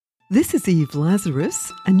This is Eve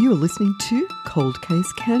Lazarus, and you are listening to Cold Case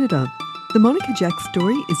Canada. The Monica Jack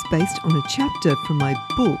story is based on a chapter from my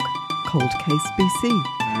book, Cold Case BC.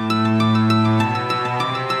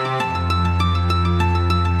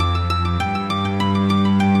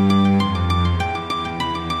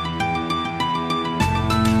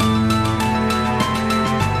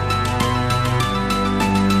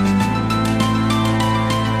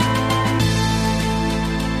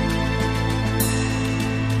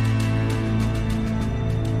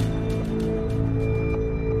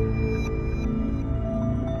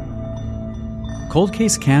 Cold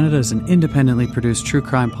Case Canada is an independently produced true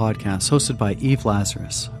crime podcast hosted by Eve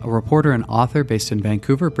Lazarus, a reporter and author based in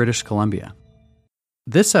Vancouver, British Columbia.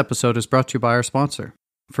 This episode is brought to you by our sponsor,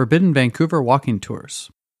 Forbidden Vancouver Walking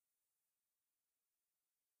Tours.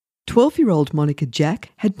 12-year-old Monica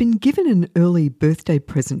Jack had been given an early birthday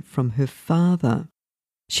present from her father.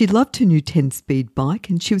 She loved her new 10-speed bike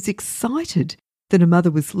and she was excited that her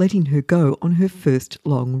mother was letting her go on her first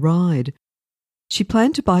long ride. She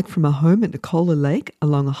planned to bike from her home at Nicola Lake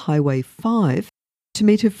along Highway 5 to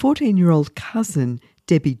meet her 14-year-old cousin,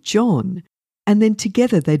 Debbie John, and then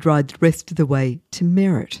together they'd ride the rest of the way to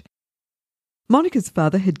Merritt. Monica's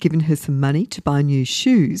father had given her some money to buy new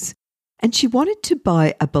shoes, and she wanted to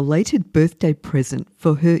buy a belated birthday present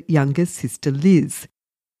for her younger sister Liz.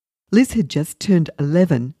 Liz had just turned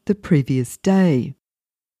 11 the previous day.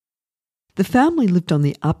 The family lived on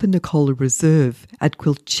the Upper Nicola Reserve at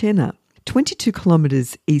Quilchena, 22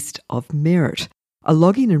 kilometres east of Merritt, a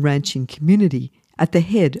logging and ranching community at the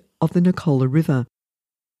head of the Nicola River.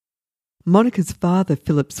 Monica's father,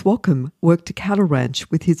 Philip Swackham, worked a cattle ranch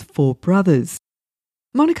with his 4 brothers.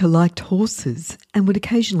 Monica liked horses and would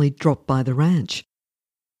occasionally drop by the ranch.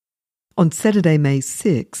 On Saturday, May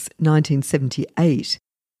 6, 1978,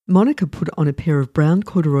 Monica put on a pair of brown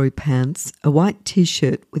corduroy pants, a white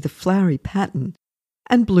t-shirt with a flowery pattern,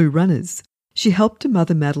 and blue runners. She helped her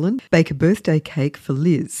mother Madeline bake a birthday cake for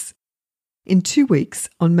Liz. In 2 weeks,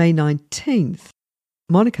 on May 19th,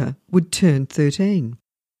 Monica would turn 13.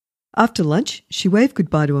 After lunch, she waved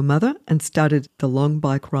goodbye to her mother and started the long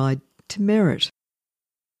bike ride to Merritt.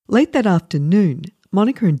 Late that afternoon,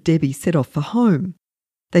 Monica and Debbie set off for home.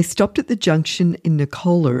 They stopped at the junction in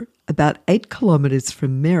Nicola, about 8 kilometres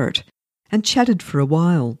from Merritt, and chatted for a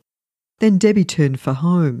while. Then Debbie turned for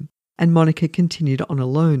home, and Monica continued on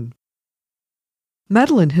alone.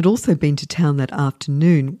 Madeline had also been to town that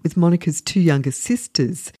afternoon with Monica's 2 younger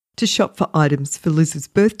sisters to shop for items for Liz's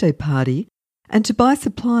birthday party and to buy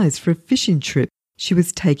supplies for a fishing trip she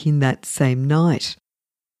was taking that same night.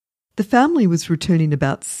 The family was returning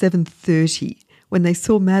about 7:30 when they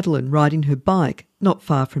saw Madeline riding her bike not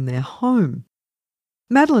far from their home.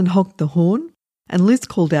 Madeline honked the horn and Liz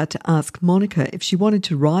called out to ask Monica if she wanted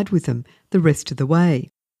to ride with them the rest of the way.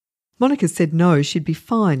 Monica said no, she'd be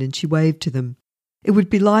fine, and she waved to them. It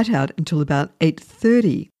would be light out until about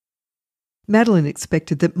 8:30. Madeline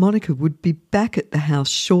expected that Monica would be back at the house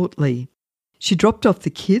shortly. She dropped off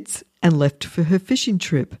the kids and left for her fishing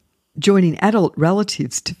trip, joining adult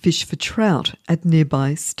relatives to fish for trout at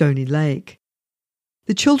nearby Stony Lake.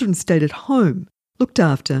 The children stayed at home, looked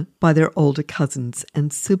after by their older cousins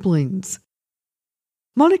and siblings.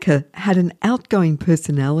 Monica had an outgoing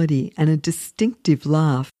personality and a distinctive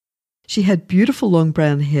laugh. She had beautiful long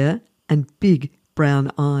brown hair and big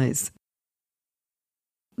brown eyes.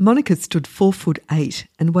 Monica stood 4'8"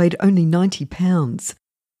 and weighed only 90 pounds,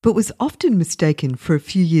 but was often mistaken for a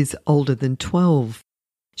few years older than 12.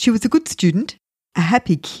 She was a good student, a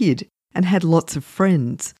happy kid, and had lots of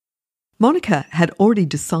friends. Monica had already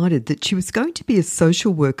decided that she was going to be a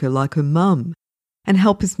social worker like her mum and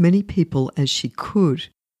help as many people as she could.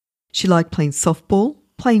 She liked playing softball,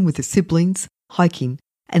 playing with her siblings, hiking,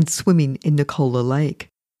 and swimming in Nicola Lake.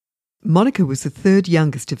 Monica was the 3rd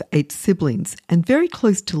youngest of 8 siblings and very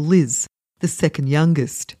close to Liz, the 2nd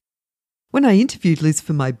youngest. When I interviewed Liz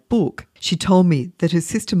for my book, she told me that her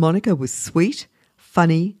sister Monica was sweet,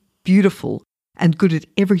 funny, beautiful, and good at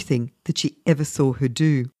everything that she ever saw her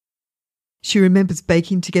do. She remembers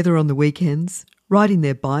baking together on the weekends, riding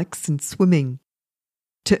their bikes and swimming.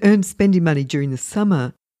 To earn spending money during the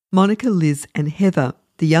summer, Monica, Liz and Heather,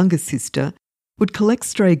 the younger sister, would collect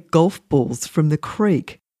stray golf balls from the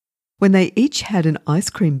creek. When they each had an ice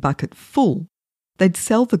cream bucket full, they'd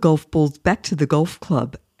sell the golf balls back to the golf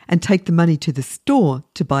club and take the money to the store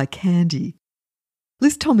to buy candy.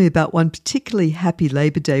 Liz told me about one particularly happy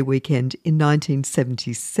Labor Day weekend in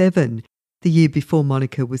 1977, the year before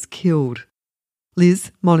Monica was killed.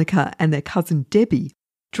 Liz, Monica and their cousin Debbie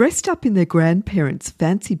dressed up in their grandparents'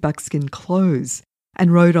 fancy buckskin clothes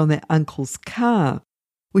and rode on their uncle's car,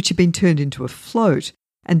 which had been turned into a float,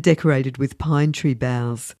 and decorated with pine tree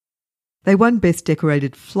boughs. They won Best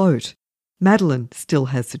Decorated Float. Madeline still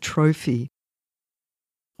has the trophy.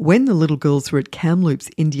 When the little girls were at Kamloops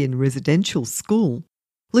Indian Residential School,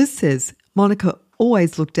 Liz says Monica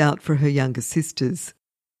always looked out for her younger sisters.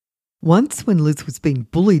 Once when Liz was being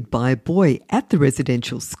bullied by a boy at the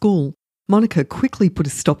residential school, Monica quickly put a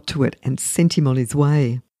stop to it and sent him on his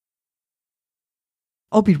way.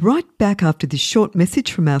 I'll be right back after this short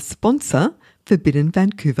message from our sponsor, Forbidden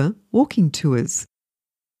Vancouver Walking Tours.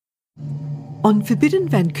 On Forbidden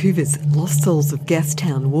Vancouver's Lost Souls of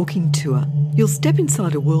Gastown walking tour, you'll step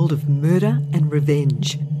inside a world of murder and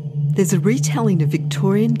revenge. There's a retelling of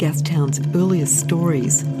Victorian Gastown's earliest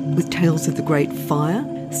stories, with tales of the Great Fire,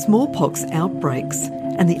 smallpox outbreaks,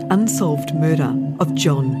 and the unsolved murder of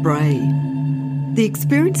John Bray. The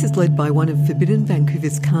experience is led by one of Forbidden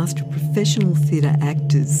Vancouver's cast of professional theatre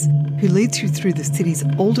actors, who leads you through the city's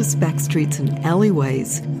oldest backstreets and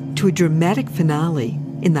alleyways to a dramatic finale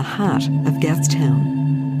in the heart of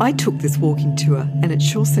Gastown. I took this walking tour and it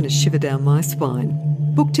sure sent a shiver down my spine.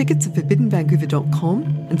 Book tickets at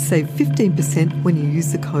forbiddenvancouver.com and save 15% when you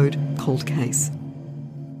use the code COLDCASE.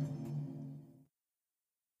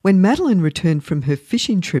 When Madeline returned from her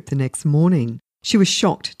fishing trip the next morning, she was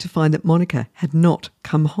shocked to find that Monica had not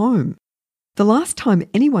come home. The last time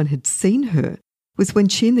anyone had seen her was when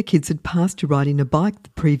she and the kids had passed her riding a bike the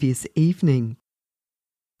previous evening.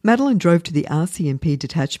 Madeline drove to the RCMP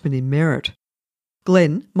detachment in Merritt.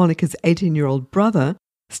 Glenn, Monica's 18-year-old brother,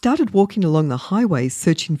 started walking along the highway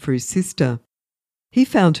searching for his sister. He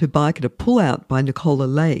found her bike at a pull-out by Nicola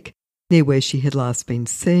Lake, near where she had last been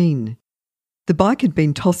seen. The bike had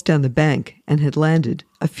been tossed down the bank and had landed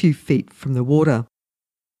a few feet from the water.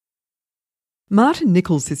 Martin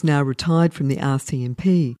Nichols is now retired from the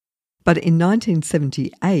RCMP, but in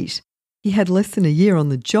 1978 he had less than a year on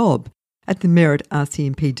the job at the Merritt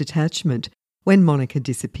RCMP detachment when Monica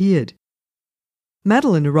disappeared.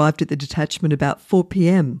 Madeline arrived at the detachment about 4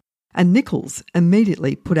 p.m. and Nichols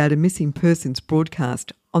immediately put out a missing persons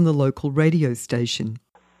broadcast on the local radio station.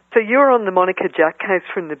 So you were on the Monica Jack case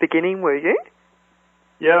from the beginning, were you?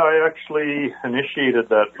 Yeah, I actually initiated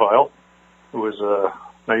that file. It was a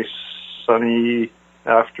nice sunny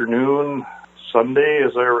afternoon, Sunday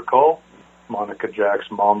as I recall. Monica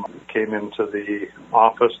Jack's mom came into the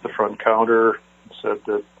office, the front counter, said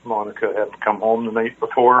that Monica hadn't come home the night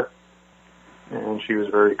before, and she was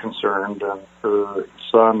very concerned. And her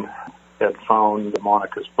son had found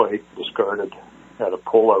Monica's bike discarded at a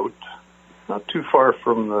pullout not too far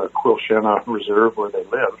from the Quilchena Reserve where they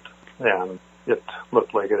lived, and it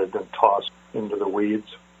looked like it had been tossed into the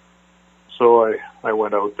weeds. So I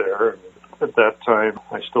went out there, and at that time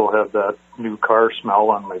I still had that new car smell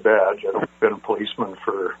on my badge. I'd been a policeman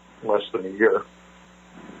for less than a year.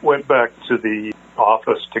 Went back to the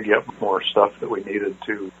office to get more stuff that we needed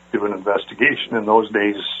to do an investigation. In those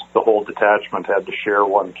days, the whole detachment had to share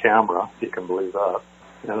one camera, if you can believe that.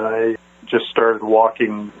 And I just started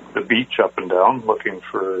walking the beach up and down, looking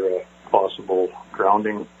for possible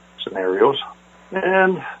grounding scenarios,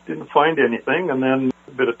 and didn't find anything. And then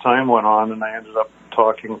a bit of time went on, and I ended up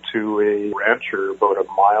talking to a rancher about a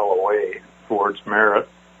mile away towards Merritt,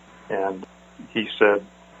 and he said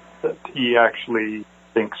that he actually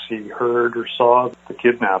thinks he heard or saw the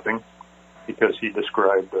kidnapping because he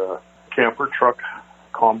described a camper truck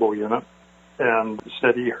combo unit and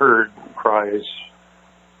said he heard cries,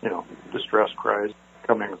 distress cries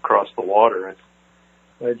coming across the water.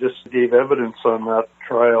 I just gave evidence on that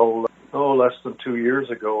trial, less than 2 years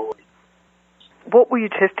ago. What were you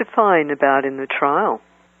testifying about in the trial?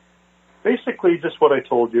 Basically just what I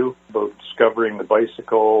told you about discovering the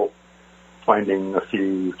bicycle, finding a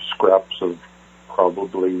few scraps of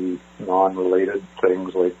probably non-related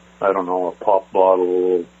things like, a pop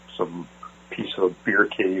bottle, some piece of a beer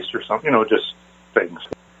case or something, just things.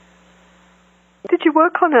 Did you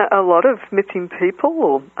work on a lot of missing people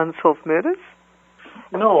or unsolved murders?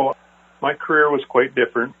 No, my career was quite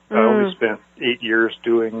different. I only spent 8 years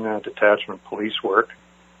doing detachment police work.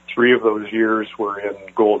 3 of those years were in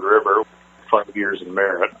Gold River, 5 years in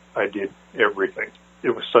Merritt. I did everything.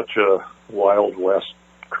 It was such a Wild West,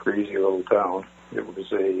 crazy little town. It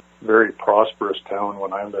was a very prosperous town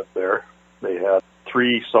when I lived there. They had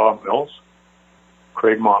 3 sawmills,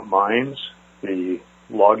 Craigmont Mines. The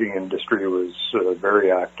logging industry was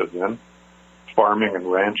very active then. Farming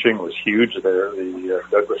and ranching was huge there. The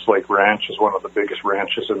Douglas Lake Ranch is one of the biggest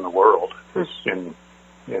ranches in the world. It's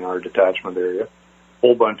in our detachment area. A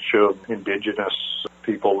whole bunch of indigenous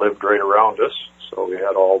people lived right around us, so we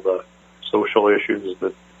had all the social issues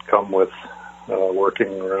that come with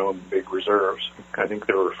working around big reserves. I think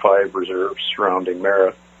there were 5 reserves surrounding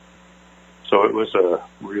Merritt. So it was a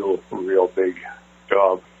real big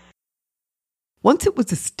job. Once it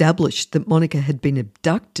was established that Monica had been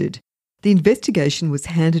abducted, the investigation was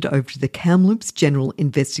handed over to the Kamloops General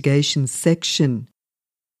Investigations Section.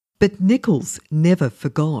 But Nichols never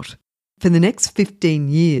forgot. For the next 15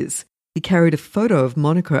 years, he carried a photo of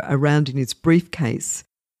Monica around in his briefcase.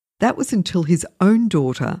 That was until his own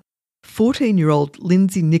daughter, 14-year-old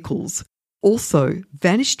Lindsay Nichols, also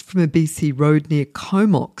vanished from a BC road near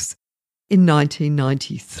Comox in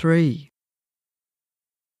 1993.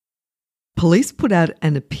 Police put out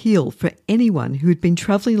an appeal for anyone who had been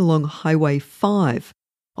travelling along Highway 5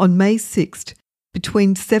 on May 6th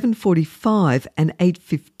between 7:45 and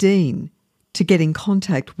 8:15 to get in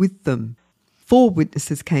contact with them. 4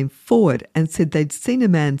 witnesses came forward and said they'd seen a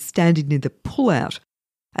man standing near the pullout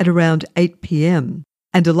at around 8 p.m.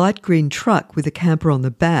 and a light green truck with a camper on the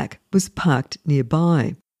back was parked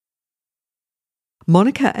nearby.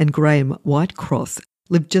 Monica and Graham Whitecross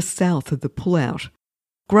lived just south of the pullout.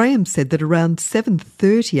 Graham said that around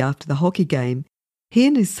 7:30 after the hockey game, he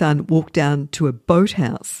and his son walked down to a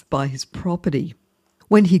boathouse by his property.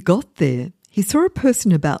 When he got there, he saw a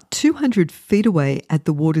person about 200 feet away at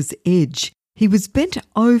the water's edge. He was bent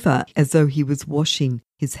over as though he was washing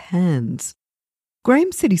his hands.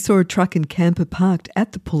 Graham said he saw a truck and camper parked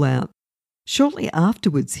at the pullout. Shortly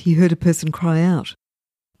afterwards, he heard a person cry out,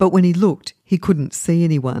 but when he looked, he couldn't see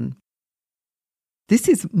anyone. This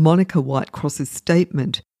is Monica Whitecross's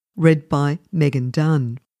statement, read by Megan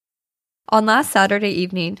Dunn. On last Saturday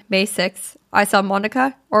evening, May 6th, I saw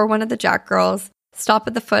Monica, or one of the Jack girls, stop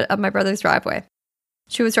at the foot of my brother's driveway.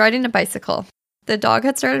 She was riding a bicycle. The dog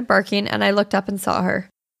had started barking and I looked up and saw her.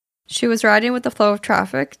 She was riding with the flow of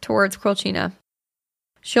traffic towards Quilchena.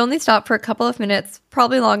 She only stopped for a couple of minutes,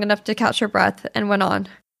 probably long enough to catch her breath, and went on.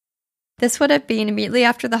 This would have been immediately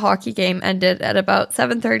after the hockey game ended at about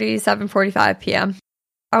 7:30, 7:45 p.m.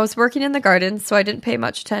 I was working in the garden, so I didn't pay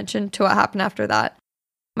much attention to what happened after that.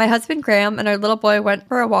 My husband Graham and our little boy went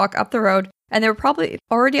for a walk up the road, and they were probably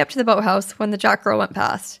already up to the boathouse when the Jack girl went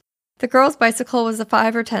past. The girl's bicycle was a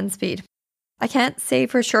 5 or 10 speed. I can't say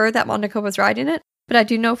for sure that Monica was riding it, but I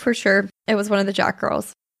do know for sure it was one of the Jack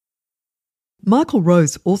girls. Michael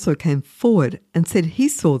Rose also came forward and said he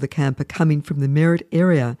saw the camper coming from the Merritt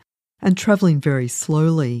area and travelling very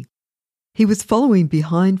slowly. He was following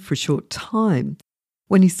behind for a short time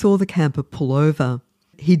when he saw the camper pull over.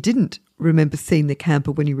 He didn't remember seeing the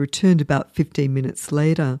camper when he returned about 15 minutes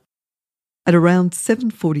later. At around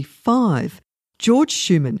 7:45, George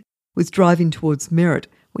Schumann was driving towards Merritt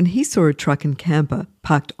when he saw a truck and camper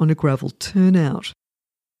parked on a gravel turnout.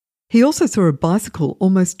 He also saw a bicycle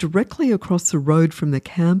almost directly across the road from the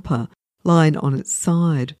camper, lying on its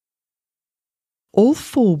side. All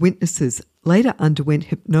 4 witnesses later underwent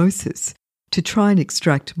hypnosis to try and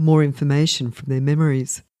extract more information from their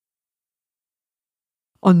memories.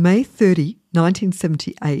 On May 30,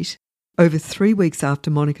 1978, over 3 weeks after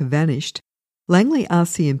Monica vanished, Langley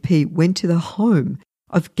RCMP went to the home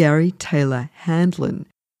of Gary Taylor Handlin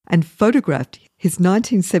and photographed his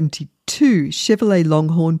 1972 Chevrolet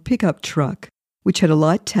Longhorn pickup truck, which had a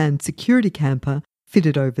light tan security camper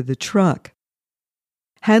fitted over the truck.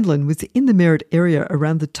 Handlin was in the Merritt area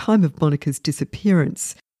around the time of Monica's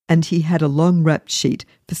disappearance, and he had a long rap sheet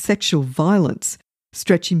for sexual violence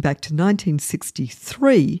stretching back to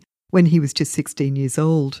 1963 when he was just 16 years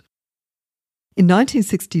old. In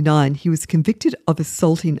 1969, he was convicted of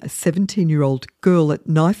assaulting a 17-year-old girl at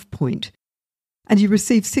knife point, and he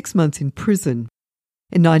received 6 months in prison.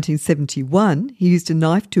 In 1971, he used a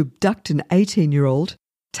knife to abduct an 18-year-old,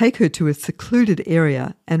 take her to a secluded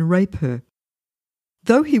area and rape her.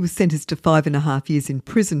 Though he was sentenced to 5.5 years in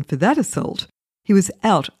prison for that assault, he was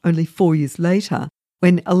out only 4 years later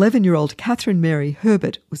when 11-year-old Catherine Mary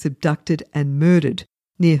Herbert was abducted and murdered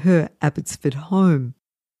near her Abbotsford home.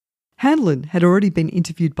 Handlin had already been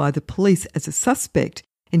interviewed by the police as a suspect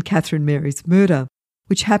in Catherine Mary's murder,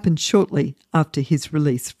 which happened shortly after his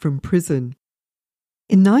release from prison.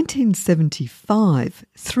 In 1975,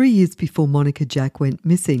 3 years before Monica Jack went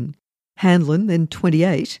missing, Handlin, then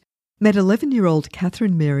 28, met 11-year-old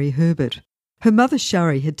Catherine Mary Herbert. Her mother,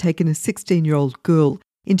 Shari, had taken a 16-year-old girl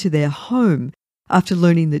into their home after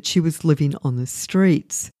learning that she was living on the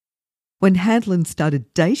streets. When Handlin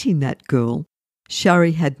started dating that girl,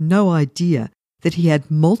 Shari had no idea that he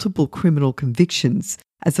had multiple criminal convictions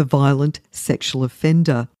as a violent sexual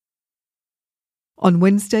offender. On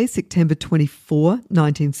Wednesday, September 24,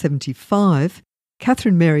 1975,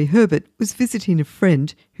 Catherine Mary Herbert was visiting a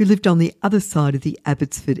friend who lived on the other side of the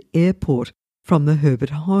Abbotsford airport from the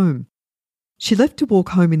Herbert home. She left to walk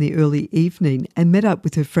home in the early evening and met up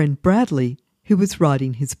with her friend Bradley, who was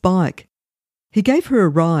riding his bike. He gave her a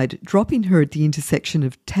ride, dropping her at the intersection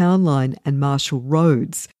of Town Line and Marshall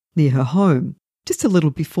Roads, near her home, just a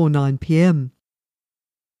little before 9 p.m.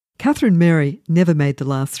 Catherine Mary never made the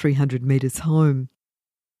last 300 metres home.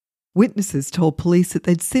 Witnesses told police that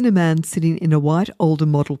they'd seen a man sitting in a white older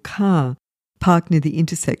model car parked near the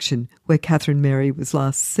intersection where Catherine Mary was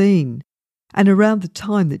last seen, and around the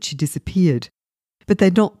time that she disappeared, but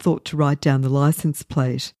they'd not thought to write down the licence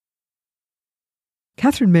plate.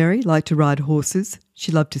 Catherine Mary liked to ride horses,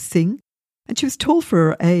 she loved to sing, and she was tall for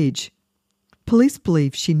her age. Police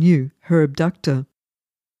believe she knew her abductor.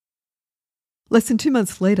 Less than 2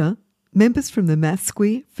 months later, members from the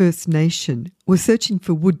Masqui First Nation were searching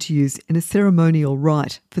for wood to use in a ceremonial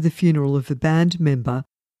rite for the funeral of a band member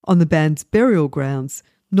on the band's burial grounds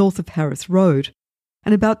north of Harris Road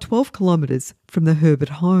and about 12 kilometres from the Herbert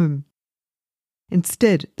home.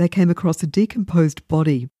 Instead, they came across a decomposed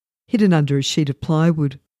body hidden under a sheet of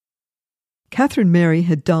plywood. Catherine Mary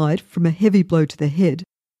had died from a heavy blow to the head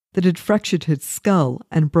that had fractured her skull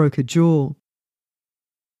and broke her jaw.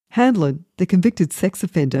 Handlin, the convicted sex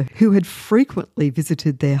offender who had frequently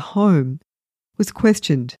visited their home, was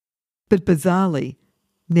questioned, but bizarrely,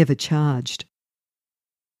 never charged.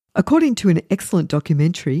 According to an excellent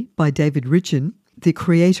documentary by David Ridgen, the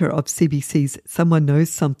creator of CBC's Someone Knows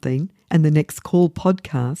Something and The Next Call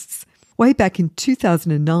podcasts, way back in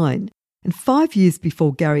 2009, and 5 years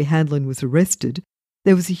before Gary Handlin was arrested,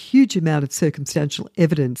 there was a huge amount of circumstantial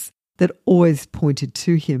evidence that always pointed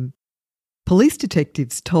to him. Police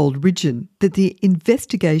detectives told Ridgen that the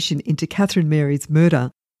investigation into Catherine Mary's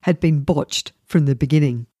murder had been botched from the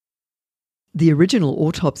beginning. The original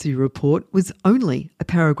autopsy report was only a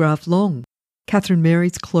paragraph long. Catherine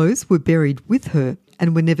Mary's clothes were buried with her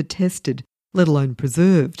and were never tested, let alone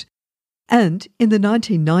preserved. And in the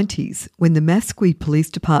 1990s, when the Masqui Police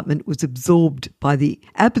Department was absorbed by the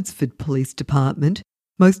Abbotsford Police Department,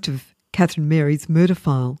 most of Catherine Mary's murder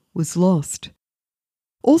file was lost.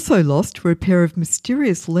 Also lost were a pair of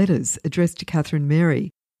mysterious letters addressed to Catherine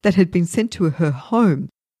Mary that had been sent to her home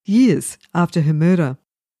years after her murder.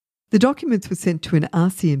 The documents were sent to an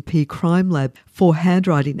RCMP crime lab for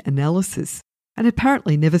handwriting analysis and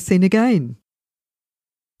apparently never seen again.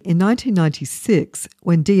 In 1996,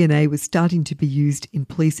 when DNA was starting to be used in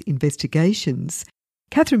police investigations,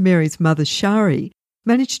 Catherine Mary's mother, Shari,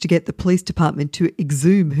 managed to get the police department to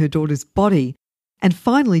exhume her daughter's body and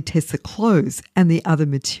finally test the clothes and the other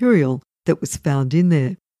material that was found in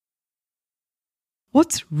there.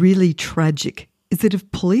 What's really tragic is that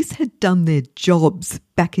if police had done their jobs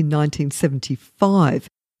back in 1975,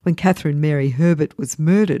 when Catherine Mary Herbert was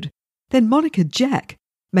murdered, then Monica Jack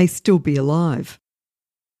may still be alive.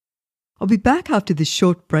 I'll be back after this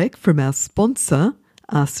short break from our sponsor,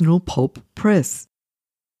 Arsenal Pulp Press.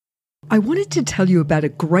 I wanted to tell you about a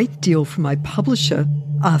great deal from my publisher,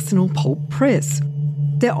 Arsenal Pulp Press.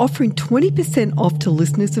 They're offering 20% off to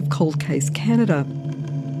listeners of Cold Case Canada.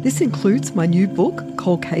 This includes my new book,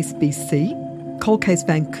 Cold Case BC, Cold Case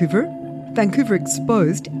Vancouver, Vancouver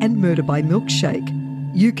Exposed, and Murder by Milkshake.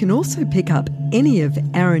 You can also pick up any of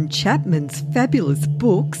Aaron Chapman's fabulous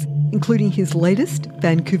books, including his latest,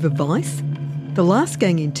 Vancouver Vice, The Last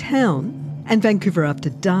Gang in Town, and Vancouver After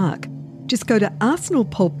Dark. Just go to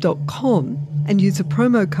arsenalpulp.com and use a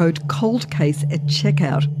promo code COLDCASE at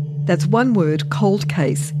checkout. That's one word, Cold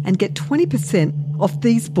Case, and get 20% off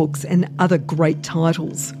these books and other great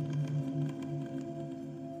titles.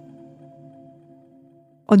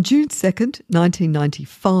 On June 2nd,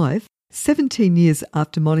 1995, 17 years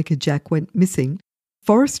after Monica Jack went missing,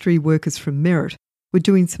 forestry workers from Merritt were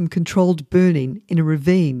doing some controlled burning in a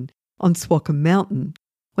ravine on Swackham Mountain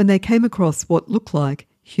when they came across what looked like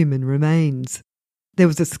human remains. There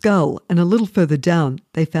was a skull, and a little further down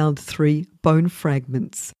they found 3 bone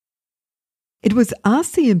fragments. It was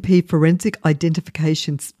RCMP Forensic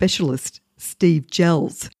Identification Specialist Steve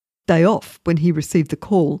Gels' day off when he received the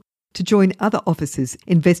call to join other officers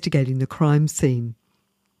investigating the crime scene.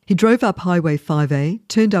 He drove up Highway 5A,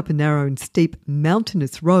 turned up a narrow and steep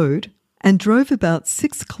mountainous road, and drove about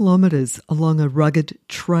 6 kilometres along a rugged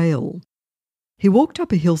trail. He walked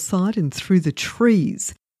up a hillside and through the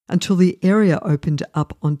trees until the area opened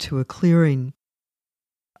up onto a clearing.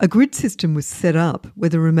 A grid system was set up where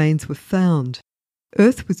the remains were found.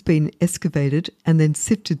 Earth was being excavated and then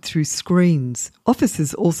sifted through screens.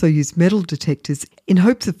 Officers also used metal detectors in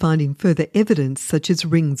hopes of finding further evidence such as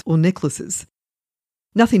rings or necklaces.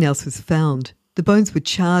 Nothing else was found. The bones were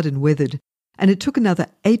charred and weathered, and it took another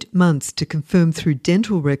 8 months to confirm through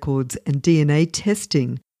dental records and DNA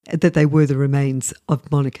testing that they were the remains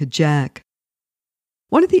of Monica Jack.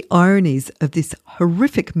 One of the ironies of this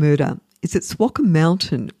horrific murder is that Swackham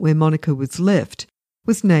Mountain, where Monica was left,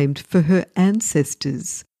 was named for her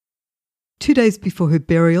ancestors. 2 days before her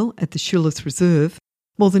burial at the Shoeless Reserve,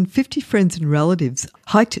 more than 50 friends and relatives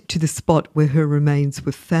hiked to the spot where her remains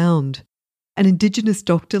were found. An Indigenous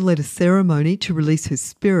doctor led a ceremony to release her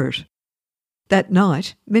spirit. That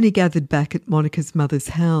night, many gathered back at Monica's mother's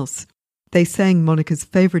house. They sang Monica's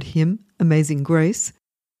favourite hymn, Amazing Grace,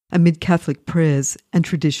 amid Catholic prayers and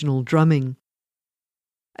traditional drumming.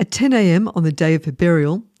 At 10 a.m. on the day of her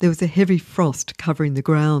burial, there was a heavy frost covering the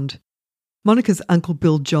ground. Monica's uncle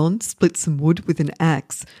Bill John split some wood with an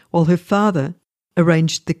axe, while her father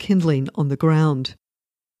arranged the kindling on the ground.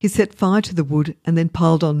 He set fire to the wood and then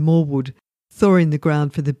piled on more wood, thawing the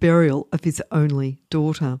ground for the burial of his only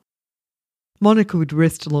daughter. Monica would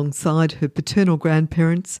rest alongside her paternal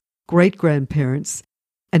grandparents, great-grandparents,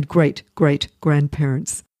 and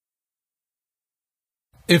great-great-grandparents.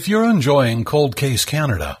 If you're enjoying Cold Case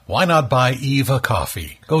Canada, why not buy Eve a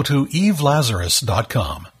coffee? Go to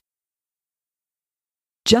evelazarus.com.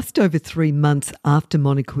 Just over 3 months after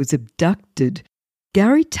Monica was abducted,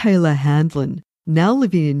 Gary Taylor Handlin, now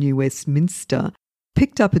living in New Westminster,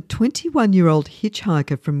 picked up a 21-year-old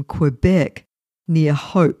hitchhiker from Quebec near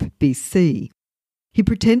Hope, BC. He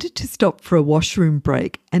pretended to stop for a washroom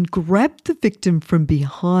break and grabbed the victim from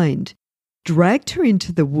behind, dragged her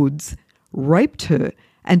into the woods, raped her,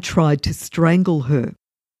 and tried to strangle her.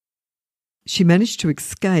 She managed to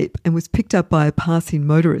escape and was picked up by a passing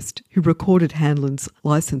motorist who recorded Handlin's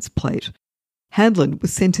licence plate. Handlin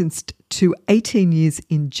was sentenced to 18 years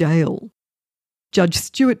in jail. Judge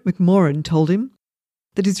Stuart McMorran told him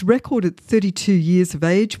that his record at 32 years of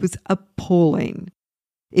age was appalling.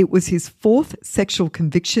 It was his 4th sexual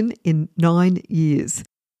conviction in 9 years.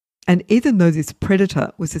 And even though this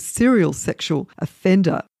predator was a serial sexual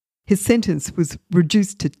offender, his sentence was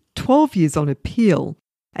reduced to 12 years on appeal,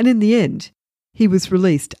 and in the end, he was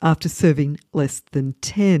released after serving less than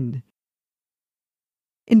 10.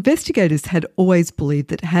 Investigators had always believed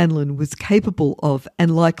that Handlin was capable of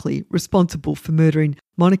and likely responsible for murdering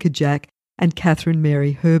Monica Jack and Catherine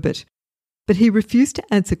Mary Herbert, but he refused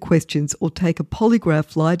to answer questions or take a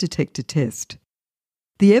polygraph lie detector test.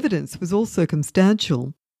 The evidence was all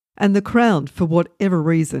circumstantial, and the Crown, for whatever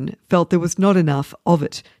reason, felt there was not enough of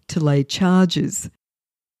it to lay charges.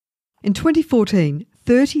 In 2014,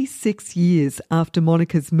 36 years after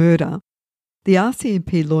Monica's murder, the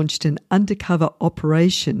RCMP launched an undercover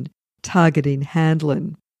operation targeting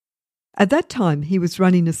Handlin. At that time, he was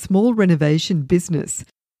running a small renovation business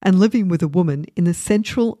and living with a woman in the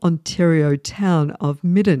central Ontario town of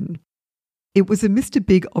Midden. It was a Mr.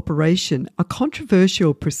 Big operation, a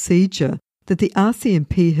controversial procedure that the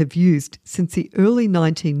RCMP have used since the early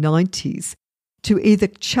 1990s to either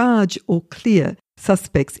charge or clear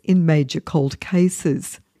suspects in major cold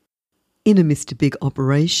cases. In a Mr. Big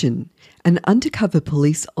operation, an undercover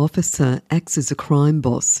police officer acts as a crime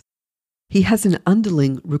boss. He has an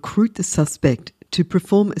underling recruit the suspect to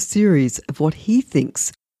perform a series of what he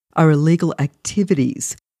thinks are illegal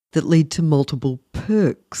activities that lead to multiple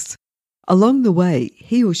perks. Along the way,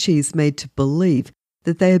 he or she is made to believe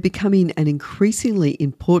that they are becoming an increasingly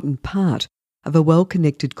important part of a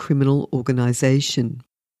well-connected criminal organisation.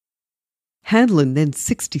 Handlin, then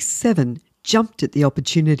 67, jumped at the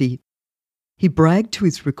opportunity. He bragged to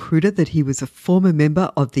his recruiter that he was a former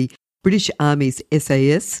member of the British Army's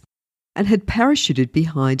SAS and had parachuted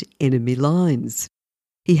behind enemy lines.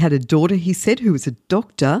 He had a daughter, he said, who was a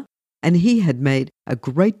doctor, and he had made a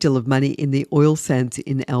great deal of money in the oil sands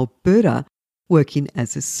in Alberta, working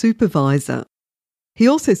as a supervisor. He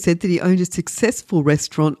also said that he owned a successful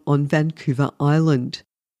restaurant on Vancouver Island.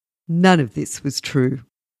 None of this was true.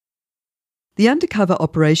 The undercover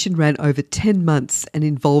operation ran over 10 months and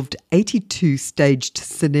involved 82 staged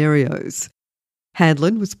scenarios.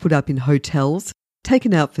 Handlin was put up in hotels,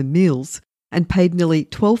 taken out for meals, and paid nearly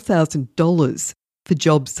 $12,000 for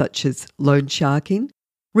jobs such as loan sharking,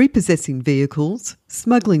 repossessing vehicles,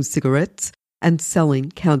 smuggling cigarettes, and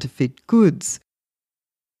selling counterfeit goods.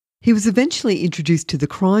 He was eventually introduced to the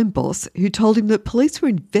crime boss, who told him that police were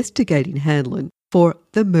investigating Handlin for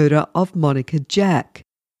the murder of Monica Jack.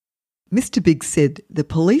 Mr. Big said the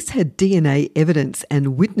police had DNA evidence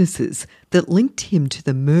and witnesses that linked him to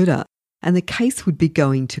the murder, and the case would be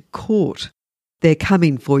going to court. "They're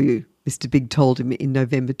coming for you," Mr. Big told him in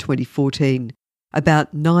November 2014,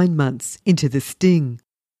 about 9 months into the sting.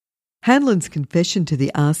 Handlin's confession to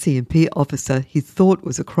the RCMP officer he thought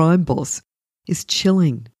was a crime boss is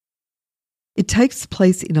chilling. It takes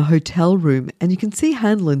place in a hotel room, and you can see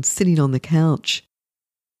Handlin sitting on the couch.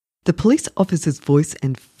 The police officer's voice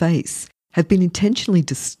and face have been intentionally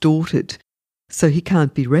distorted so he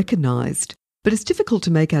can't be recognised, but it's difficult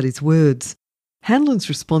to make out his words. Hanlon's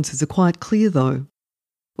responses are quite clear though.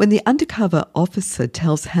 When the undercover officer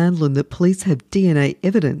tells Hanlon that police have DNA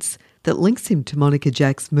evidence that links him to Monica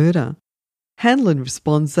Jack's murder, Hanlon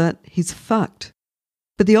responds that he's fucked.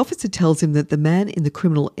 But the officer tells him that the man in the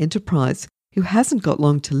criminal enterprise who hasn't got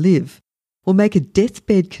long to live will make a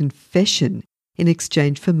deathbed confession in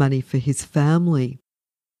exchange for money for his family.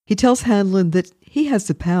 He tells Hanlon that he has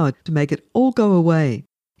the power to make it all go away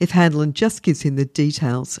if Hanlon just gives him the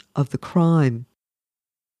details of the crime.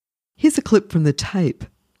 Here's a clip from the tape.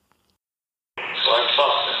 So I'm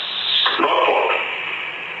fucked then? You're not fucked.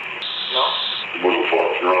 No? You wasn't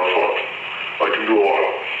fucked. You're not fucked. I can do a lot.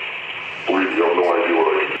 Believe me, you have no idea what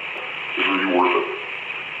I can do. Is you worth it?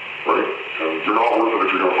 Right? And you're not worth it if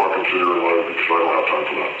you're going to fucking sit here and lie because I don't have time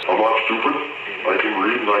for that. I'm not stupid. I can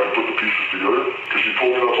read and I can put the pieces together because you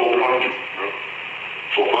told me that's all behind you. Yeah.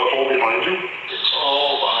 So if that's all behind you, it's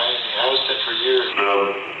all behind me. It has been for years. Then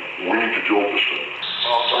we need to jolt this thing.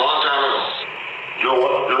 Well, it's a long time ago. You know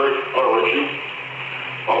what, Gary? I like you.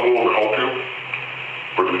 I'm willing to help you.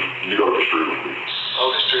 But you got to be straight with me. I'll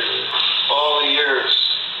be straight with you. All the years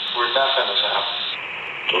where nothing has happened.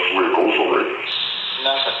 That's the way it goes, though, right?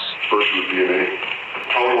 Nothing. Especially with DNA.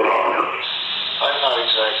 Tell me what happened here. I'm not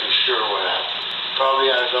exactly sure what happened. Probably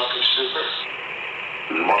I was up in stupor.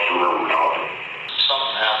 You must remember what happened.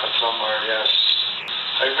 Something happened somewhere, yes.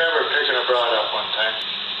 I remember picking a broad up one time,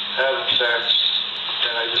 having sex,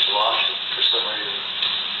 then I just lost it for some reason.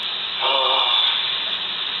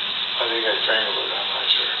 I think I strangled it, I'm not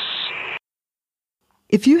sure.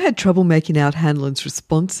 If you had trouble making out Hanlon's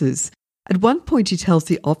responses, at one point he tells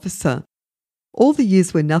the officer, "All the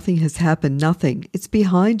years where nothing has happened, nothing. It's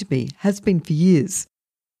behind me, has been for years."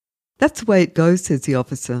 That's the way it goes, says the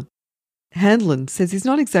officer. Hanlon says he's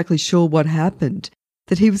not exactly sure what happened,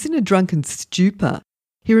 that he was in a drunken stupor.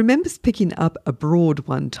 He remembers picking up a broad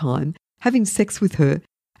one time, having sex with her,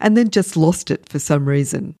 and then just lost it for some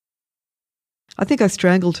reason. "I think I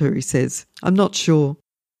strangled her," he says. "I'm not sure."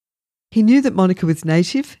 He knew that Monica was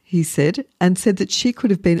native, he said, and said that she could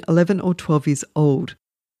have been 11 or 12 years old.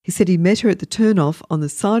 He said he met her at the turn-off on the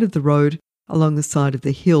side of the road along the side of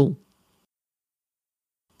the hill.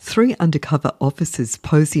 3 undercover officers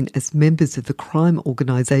posing as members of the crime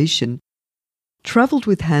organisation travelled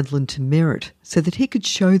with Hanlon to Merritt so that he could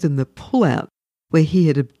show them the pullout where he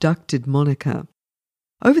had abducted Monica.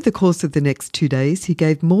 Over the course of the next 2 days, he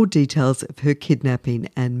gave more details of her kidnapping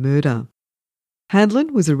and murder.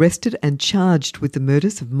 Hanlon was arrested and charged with the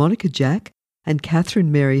murders of Monica Jack and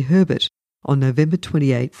Catherine Mary Herbert on November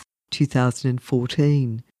 28,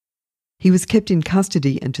 2014. He was kept in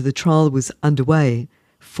custody until the trial was underway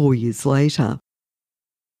 4 years later.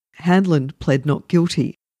 Hanlon pled not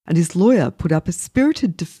guilty, and his lawyer put up a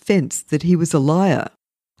spirited defence that he was a liar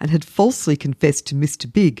and had falsely confessed to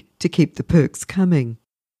Mr. Big to keep the perks coming.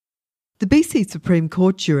 The BC Supreme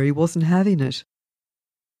Court jury wasn't having it.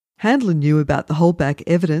 Hanlon knew about the holdback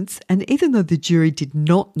evidence, and even though the jury did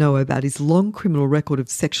not know about his long criminal record of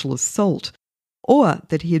sexual assault or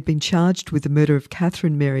that he had been charged with the murder of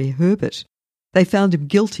Catherine Mary Herbert, they found him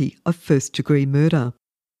guilty of first-degree murder.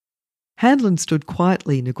 Hanlon stood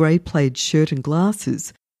quietly in a grey plaid shirt and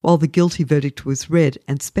glasses while the guilty verdict was read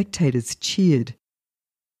and spectators cheered.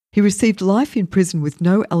 He received life in prison with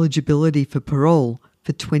no eligibility for parole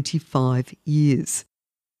for 25 years.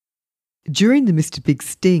 During the Mr. Big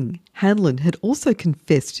sting, Hanlon had also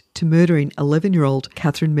confessed to murdering 11-year-old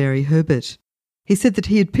Catherine Mary Herbert. He said that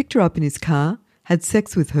he had picked her up in his car, had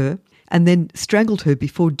sex with her, and then strangled her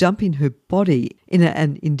before dumping her body in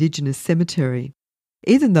an Indigenous cemetery.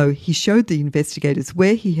 Even though he showed the investigators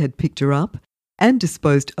where he had picked her up and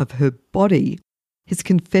disposed of her body, his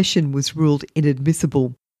confession was ruled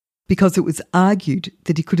inadmissible because it was argued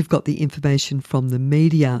that he could have got the information from the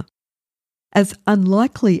media. As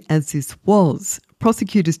unlikely as this was,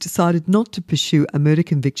 prosecutors decided not to pursue a murder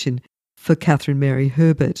conviction for Catherine Mary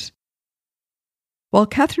Herbert. While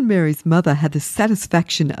Catherine Mary's mother had the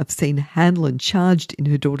satisfaction of seeing Hanlon charged in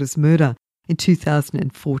her daughter's murder in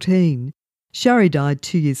 2014, Shari died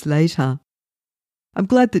 2 years later. I'm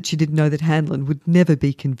glad that she didn't know that Hanlon would never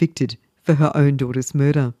be convicted for her own daughter's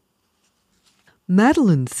murder.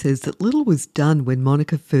 Madeline says that little was done when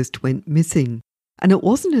Monica first went missing, and it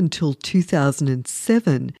wasn't until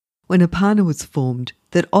 2007, when a partner was formed,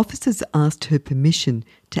 that officers asked her permission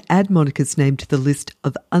to add Monica's name to the list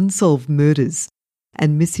of unsolved murders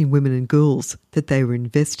and missing women and girls that they were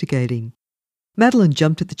investigating. Madeline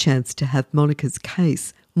jumped at the chance to have Monica's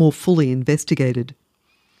case more fully investigated.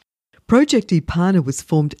 Project Ipana was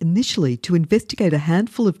formed initially to investigate a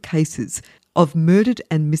handful of cases of murdered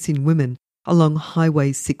and missing women along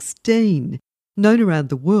Highway 16, known around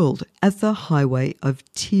the world as the Highway of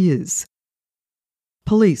Tears.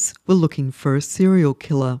 Police were looking for a serial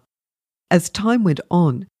killer. As time went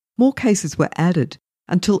on, more cases were added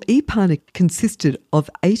until Ipana consisted of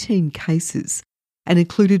 18 cases and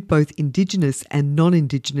included both Indigenous and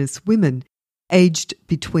non-Indigenous women aged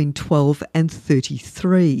between 12 and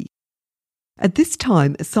 33. At this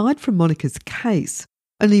time, aside from Monica's case,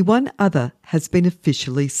 only one other has been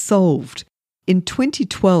officially solved. In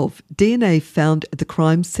 2012, DNA found at the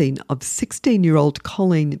crime scene of 16-year-old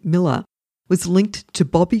Colleen Miller was linked to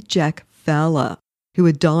Bobby Jack Fowler, who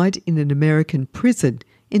had died in an American prison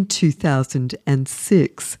in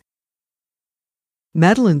 2006.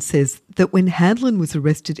 Madeline says that when Handlin was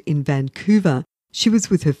arrested in Vancouver, she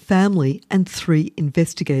was with her family and 3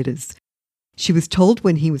 investigators. She was told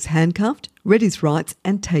when he was handcuffed, read his rights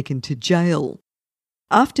and taken to jail.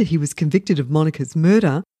 After he was convicted of Monica's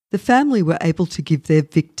murder, the family were able to give their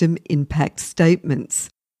victim impact statements.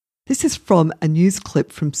 This is from a news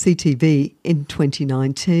clip from CTV in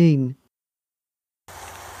 2019.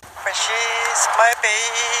 She's my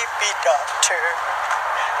baby daughter.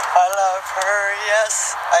 I love her,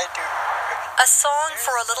 yes, I do. A song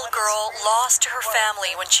for a little girl lost to her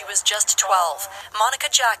family when she was just 12. Monica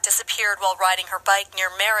Jack disappeared while riding her bike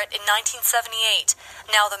near Merritt in 1978.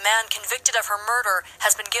 Now the man convicted of her murder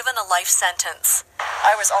has been given a life sentence.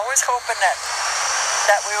 I was always hoping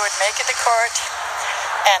that we would make it to court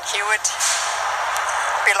and he would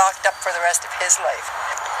be locked up for the rest of his life.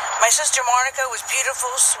 My sister Monica was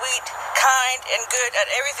beautiful, sweet, kind, and good at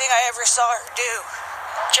everything I ever saw her do.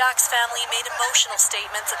 Jack's family made emotional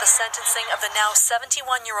statements at the sentencing of the now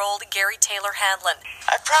 71-year-old Gary Taylor Handlin.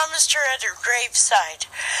 I promised her at her graveside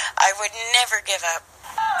I would never give up.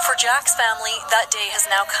 For Jack's family, that day has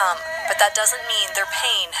now come, but that doesn't mean their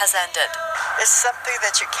pain has ended. It's something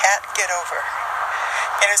that you can't get over.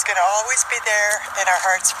 And it's going to always be there in our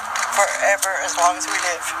hearts forever as long as we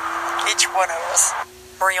live, each one of us.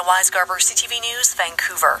 Maria Weisgarber, CTV News,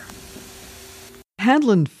 Vancouver.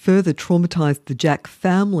 Handlin further traumatised the Jack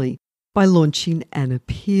family by launching an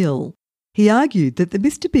appeal. He argued that the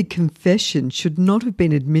Mr. Big confession should not have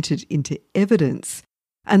been admitted into evidence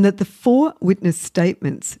and that the 4 witness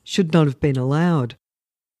statements should not have been allowed.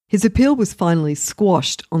 His appeal was finally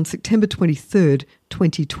squashed on September 23,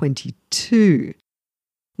 2022.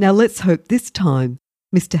 Now let's hope this time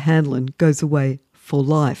Mr. Handlin goes away for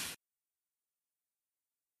life.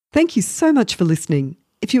 Thank you so much for listening.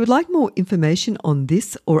 If you would like more information on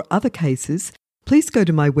this or other cases, please go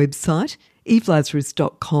to my website,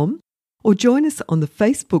 evelazarus.com, or join us on the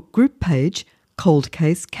Facebook group page, Cold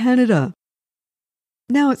Case Canada.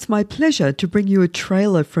 Now it's my pleasure to bring you a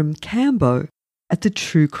trailer from Cambo at the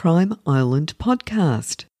True Crime Island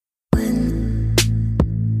podcast.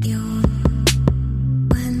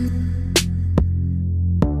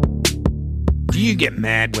 Do you get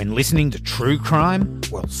mad when listening to true crime?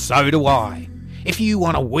 Well, so do I. If you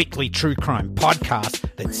want a weekly true crime podcast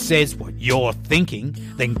that says what you're thinking,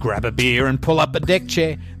 then grab a beer and pull up a deck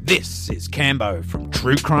chair. This is Cambo from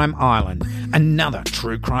True Crime Island, another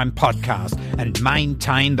true crime podcast, and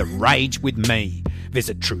maintain the rage with me.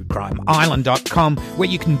 Visit truecrimeisland.com where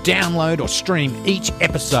you can download or stream each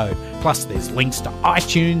episode, plus there's links to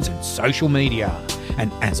iTunes and social media.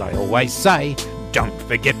 And as I always say, don't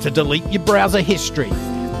forget to delete your browser history.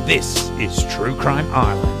 This is True Crime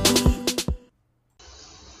Island.